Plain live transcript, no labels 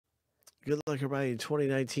Good luck, everybody, in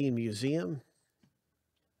 2019 Museum.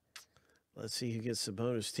 Let's see who gets the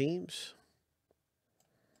bonus teams.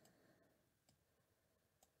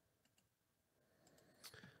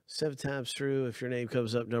 Seven times through, if your name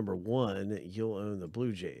comes up number 1, you'll own the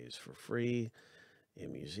Blue Jays for free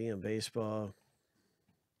in Museum Baseball.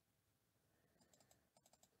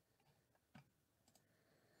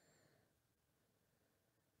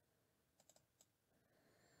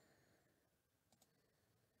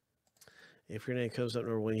 If your name comes up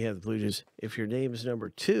number 1, you have the Blue Jays. If your name is number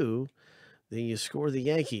 2, then you score the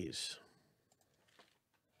Yankees.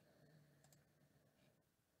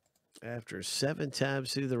 After 7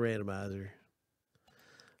 times through the randomizer.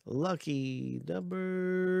 Lucky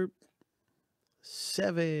number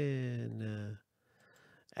 7.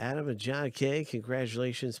 Adam and John K.,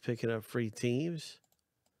 congratulations picking up free teams.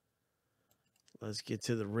 Let's get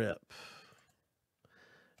to the rip.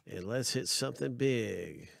 And let's hit something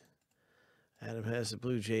big. Adam has the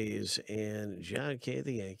Blue Jays and John K.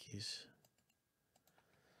 the Yankees.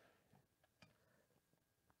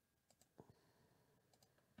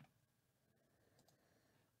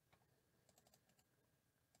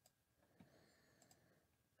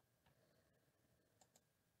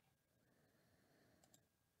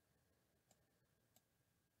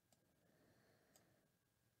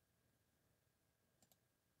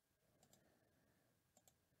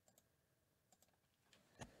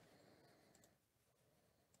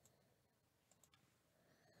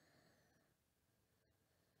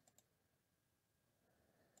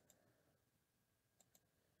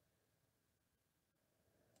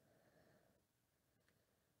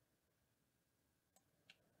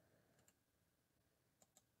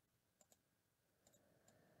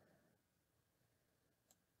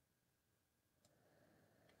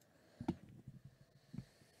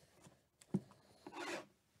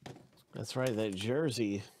 That's right, that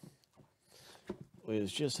jersey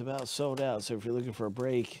was just about sold out. So if you're looking for a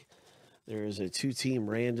break, there is a 2-team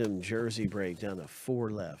random jersey break down to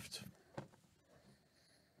 4 left.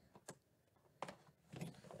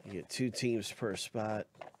 You get 2 teams per spot.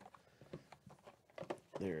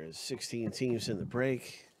 There is 16 teams in the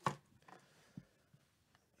break.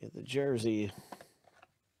 Get the jersey.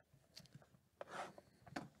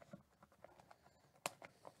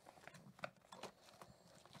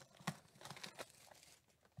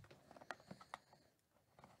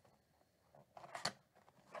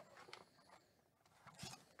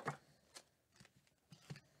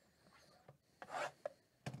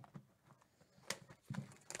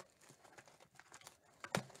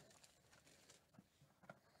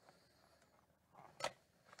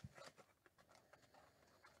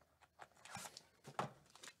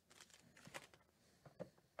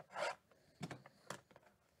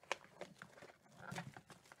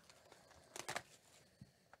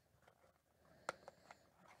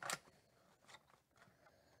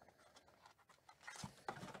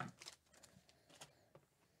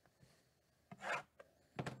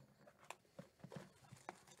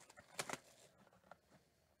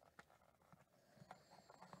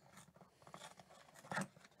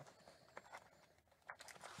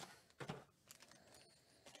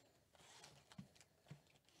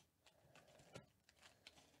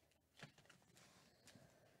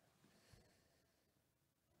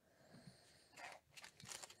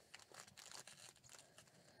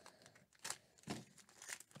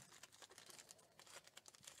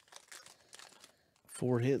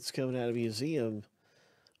 Four hits coming out of Museum.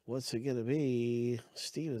 What's it going to be?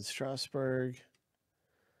 Steven Strasburg.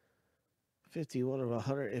 51 of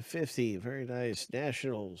 150. Very nice.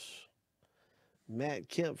 Nationals. Matt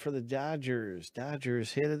Kemp for the Dodgers.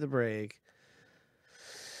 Dodgers hit at the break.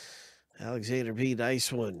 Alexander B.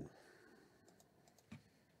 Nice one.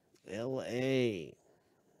 L.A.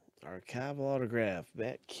 Archival autograph.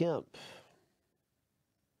 Matt Kemp.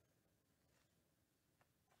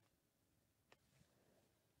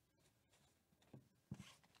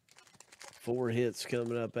 Four hits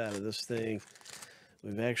coming up out of this thing.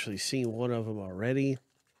 We've actually seen one of them already.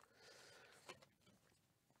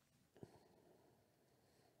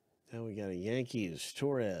 Now we got a Yankees,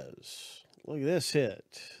 Torres. Look at this hit.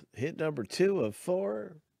 Hit number 2 of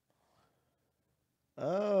 4.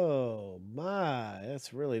 Oh, my.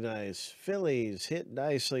 That's really nice. Phillies hit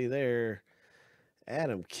nicely there.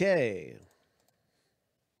 Adam K.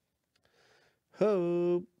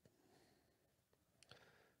 Hope.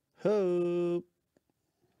 Hope.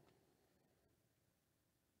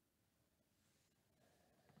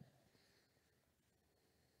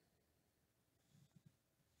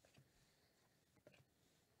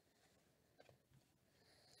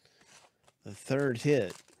 The third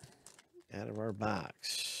hit out of our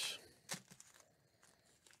box.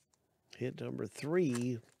 hit number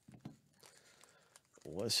 3.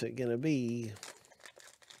 What's it going to be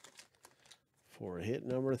for hit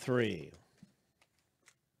number 3?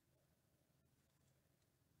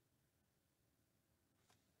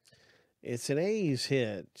 It's an A's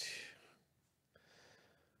hit.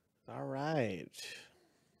 All right.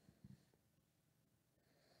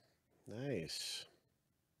 Nice.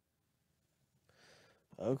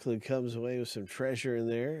 Oakland comes away with some treasure in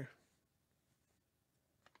there.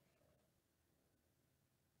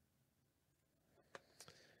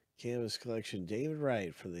 Canvas collection, David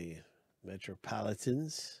Wright for the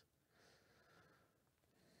Metropolitans.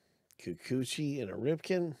 Kikuchi and a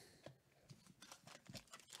Ripken.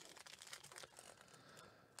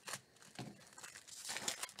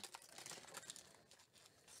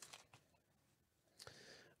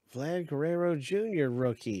 Vlad Guerrero Jr.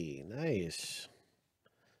 rookie. Nice.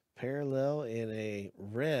 Parallel in a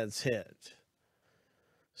Reds hit.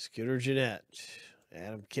 Scooter Jeanette.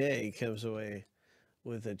 Adam K. comes away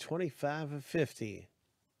with a 25 of 50.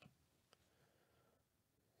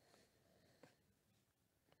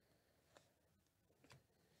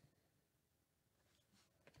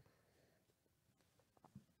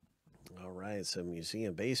 All right, so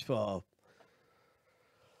Museum Baseball.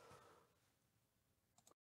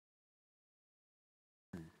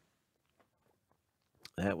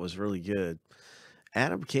 That was really good.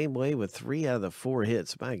 Adam came away with 3 out of the 4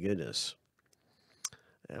 hits. My goodness.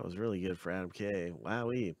 That was really good for Adam K.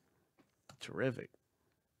 Wowee. Terrific.